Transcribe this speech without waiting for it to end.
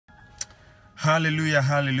Hallelujah,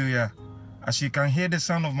 hallelujah. As you can hear the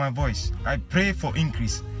sound of my voice, I pray for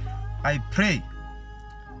increase. I pray,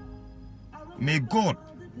 may God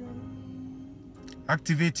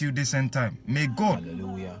activate you this end time. May God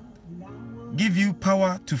Hallelujah. give you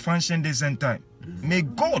power to function this end time. May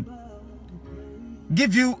God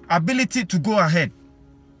give you ability to go ahead.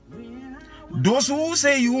 Those who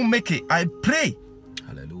say you won't make it, I pray,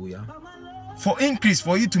 hallelujah, for increase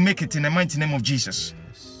for you to make it in the mighty name of Jesus.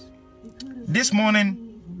 Yes. This morning,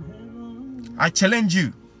 I challenge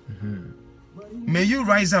you. May you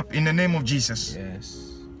rise up in the name of Jesus. Yes.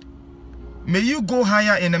 May you go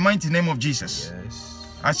higher in the mighty name of Jesus. Yes.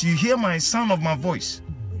 As you hear my sound of my voice,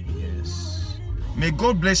 Yes. may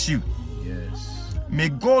God bless you. Yes. May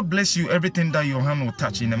God bless you everything that your hand will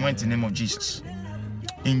touch in the mighty name of Jesus. Amen.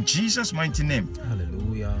 In Jesus' mighty name.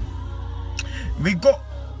 Hallelujah. We got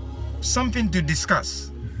something to discuss.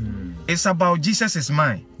 It's about Jesus is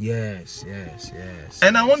mine. Yes, yes, yes.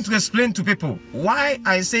 And I want to explain to people why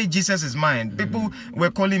I say Jesus is mine. People were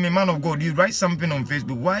calling me man of God. You write something on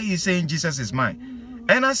Facebook. Why are you saying Jesus is mine?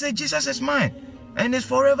 And I say Jesus is mine. And it's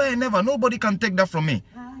forever and ever. Nobody can take that from me.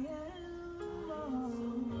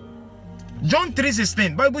 John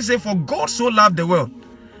 3:16, Bible says, for God so loved the world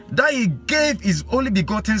that he gave his only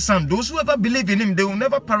begotten son. Those who ever believe in him, they will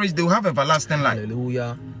never perish. They will have everlasting life.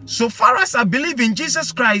 Hallelujah. So far as I believe in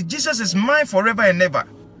Jesus Christ, Jesus is mine forever and ever.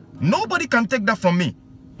 Nobody can take that from me.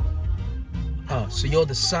 Ah, so you're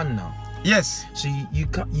the son now. Yes. So you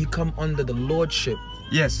come under the lordship.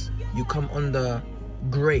 Yes. You come under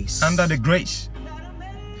grace. Under the grace.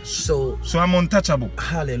 So I'm untouchable.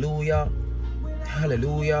 hallelujah.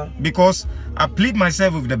 Hallelujah. Because I plead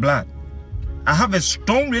myself with the blood. I have a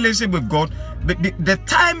strong relationship with God. But the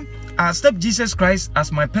time I accept Jesus Christ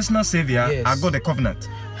as my personal savior, Yes. I got the covenant.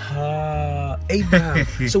 Abraham.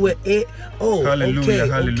 So we're Hallelujah, okay,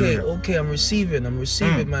 hallelujah. okay. I'm receiving,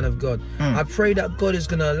 man of God. I pray that God is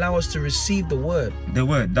gonna allow us to receive the word. The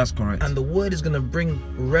word, that's correct. And the word is gonna bring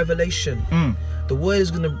revelation. The word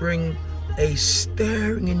is gonna bring a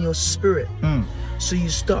stirring in your spirit. So you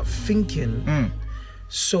start thinking.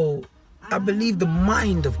 So I believe the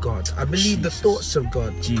mind of God. I believe the thoughts of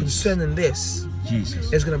God concerning this.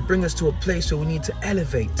 Jesus. It's gonna bring us to a place where we need to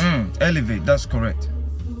elevate. Elevate, that's correct.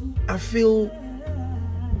 I feel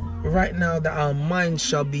right now that our mind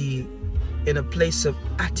shall be in a place of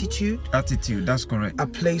attitude. Attitude, that's correct. A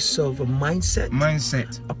place of a mindset.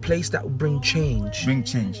 Mindset. A place that will bring change. Bring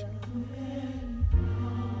change.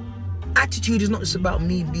 Attitude is not just about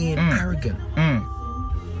me being arrogant.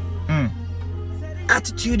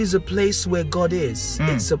 Attitude is a place where God is.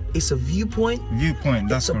 It's a viewpoint. Viewpoint,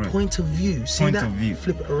 that's correct. correct. It's a point of view. See Point that? of view.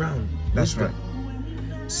 Flip it around. That's Wisdom.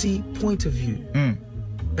 right. See, point of view.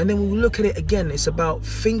 And then when we look at it again, it's about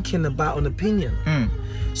thinking about an opinion.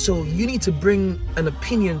 So you need to bring an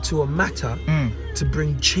opinion to a matter to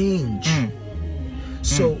bring change.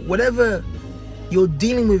 So whatever you're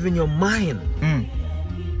dealing with in your mind,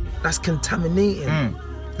 that's contaminating.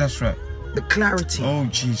 That's right. The clarity. Oh,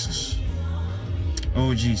 Jesus.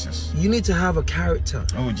 Oh, Jesus. You need to have a character.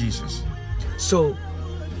 Oh, Jesus. So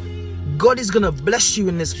God is going to bless you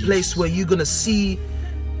in this place where you're going to see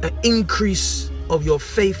an increase of your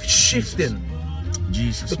faith shifting.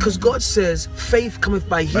 Jesus. Because God says faith cometh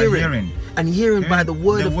by hearing. And hearing by the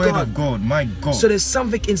word of God. The word of God, my God. So there's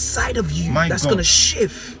something inside of you that's going to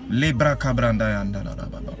shift.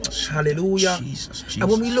 Hallelujah. Jesus. And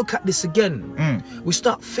when we look at this again, we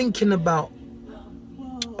start thinking about,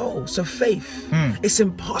 oh, so faith. It's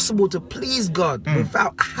impossible to please God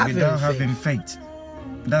without having faith.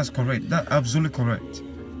 That's correct. That's absolutely correct.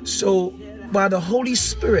 So by the Holy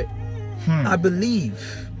Spirit, I believe,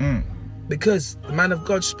 because the man of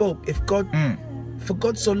God spoke, if God, for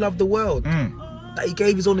God so loved the world, that he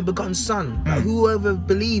gave his only begotten son, that whoever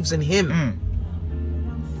believes in him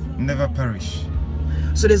never perish.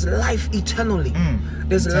 So there's life eternally.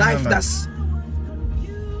 There's life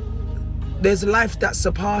there's life that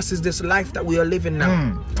surpasses this life that we are living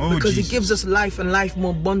now. Because he gives us life and life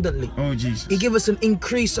more abundantly. Oh, Jesus. He gives us an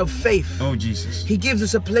increase of faith. Oh, Jesus. He gives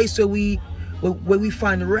us a place where we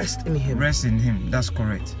find rest in him. Rest in him, that's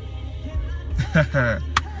correct.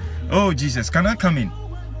 Oh, Jesus, can I come in?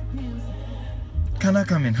 Can I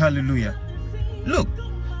come in? Hallelujah. Look,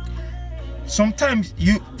 sometimes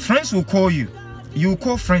friends will call you. You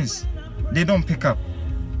call friends, they don't pick up.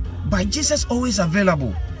 But Jesus always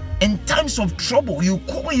available. In times of trouble, you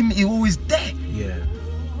call him, he always there. Yeah.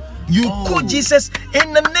 You call Jesus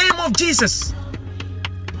in the name of Jesus.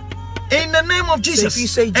 In the name of Jesus. So if you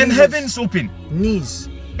say Jesus, and heaven's open. Knees.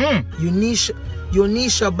 Your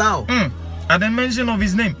knees shall bow. At the mention of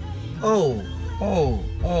his name. Oh.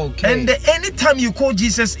 Okay. And anytime you call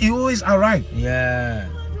Jesus, he always arrives. Yeah.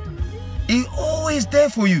 He always there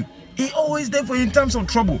for you. He always there for you in times of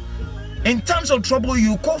trouble. In times of trouble,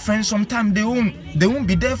 you call friends. Sometimes they won't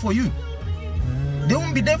be there for you. They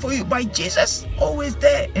won't be there for you. But Jesus always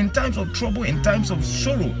there in times of trouble, in times of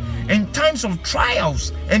sorrow, in times of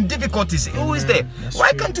trials and difficulties. He always there. That's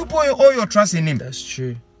Why true. can't you put all your trust in him? That's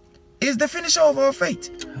true. He's the finisher of our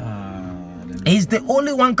faith. Hallelujah. He's the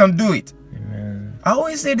only one can do it. Amen. I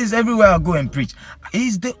always say this everywhere I go and preach.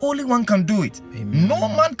 He's the only one can do it. Amen. No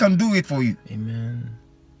man can do it for you. Amen.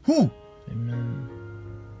 Who? Amen.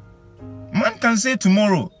 Man can say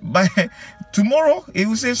tomorrow, but tomorrow he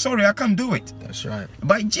will say, sorry, I can't do it. That's right.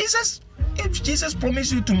 But Jesus, if Jesus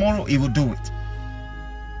promised you tomorrow, he will do it.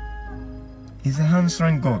 He's a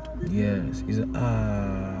answering God. Yes. He's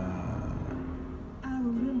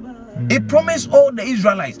He promised all the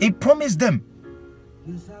Israelites. He promised them.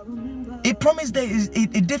 He promised that he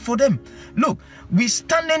did for them. Look, we're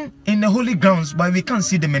standing in the holy grounds, but we can't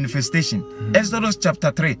see the manifestation. Exodus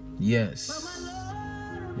chapter 3. Yes.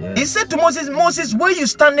 Yes. He said to Moses, Moses, where you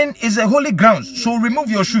standing is a holy ground, so remove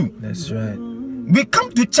your shoe. That's right. We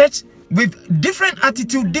come to church with different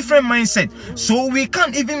attitude, different mindset, so we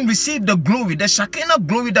can't even receive the glory, the Shekinah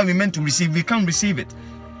glory that we meant to receive. We can't receive it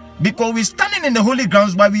because we're standing in the holy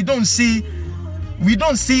grounds, but we don't see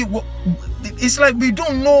what. It's like we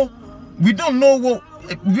don't know what.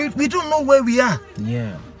 We don't know where we are.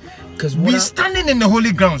 Yeah. Because We're standing in the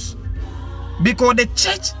holy grounds because the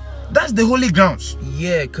church, that's the holy grounds.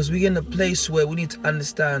 Yeah, because we're in a place where we need to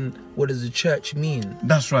understand what does the church mean.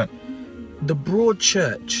 That's right. The broad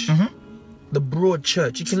church. The broad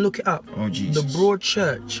church. You can look it up. Oh, Jesus. The broad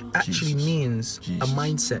church actually Jesus. means a Jesus.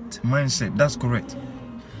 mindset. Mindset. That's correct.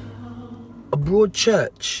 A broad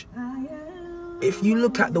church. If you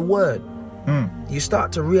look at the word, you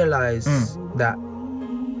start to realize that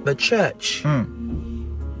the church,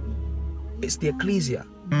 it's the ecclesia.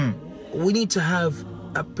 We need to have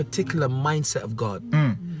a particular mindset of God.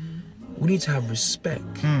 We need to have respect.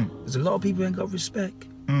 There's a lot of people who ain't got respect.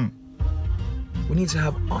 We need to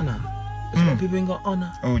have honor. There's a lot of people who ain't got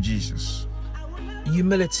honor. Oh, Jesus.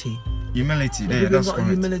 Humility. Humility. People There, ain't that's got correct.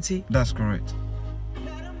 humility. That's correct.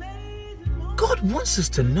 God wants us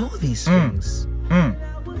to know these things.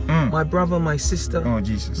 My brother, my sister, Oh,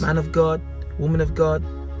 Jesus. man of God, woman of God,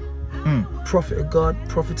 prophet of God,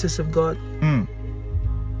 prophetess of God.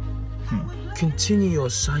 Continue your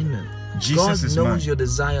assignment. Jesus God is knows mine. your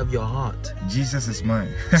desire of your heart. Jesus is mine.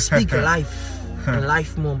 Speak life and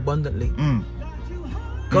life more abundantly.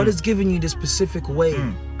 God has given you this specific way,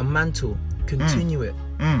 a mantle. Continue it.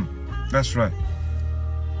 That's right.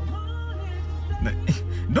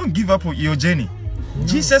 Don't give up on your journey. No.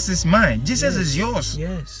 Jesus is mine. Jesus is yours.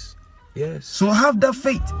 Yes. Yes. So have that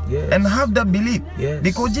faith Yes. and have that belief. Yes.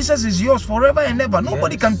 Because Jesus is yours forever and ever.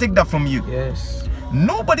 Nobody Yes. can take that from you. Yes.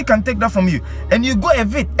 Nobody can take that from you. And you got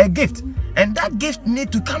a gift. And that gift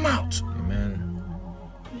need to come out. Amen.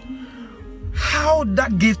 How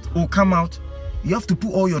that gift will come out, you have to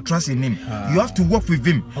put all your trust in him. You have to work with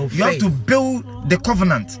him. Oh, you have to build the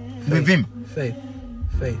covenant with him. Faith.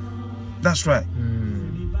 Faith. That's right.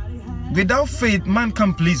 Without faith, man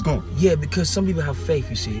can't please God. Yeah, because some people have faith,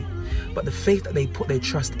 you see. But the faith that they put their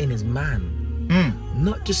trust in is man.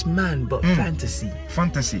 Not just man, but fantasy.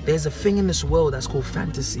 Fantasy. There's a thing in this world that's called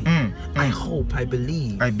fantasy. I hope, I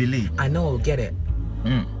believe. I believe. I know I'll get it.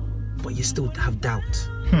 But you still have doubt.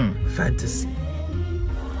 Fantasy.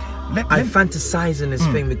 I fantasize in this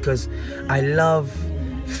thing because I love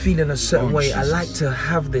feeling a certain way. I like to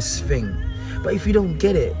have this thing. But if you don't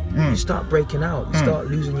get it, you start breaking out. You start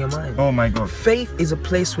losing your mind. Oh my God. Faith is a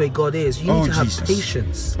place where God is. You need to have Jesus.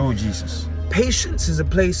 patience. Oh Jesus. Patience is a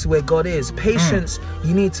place where God is. Patience,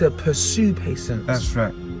 you need to pursue patience. That's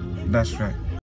right. That's right.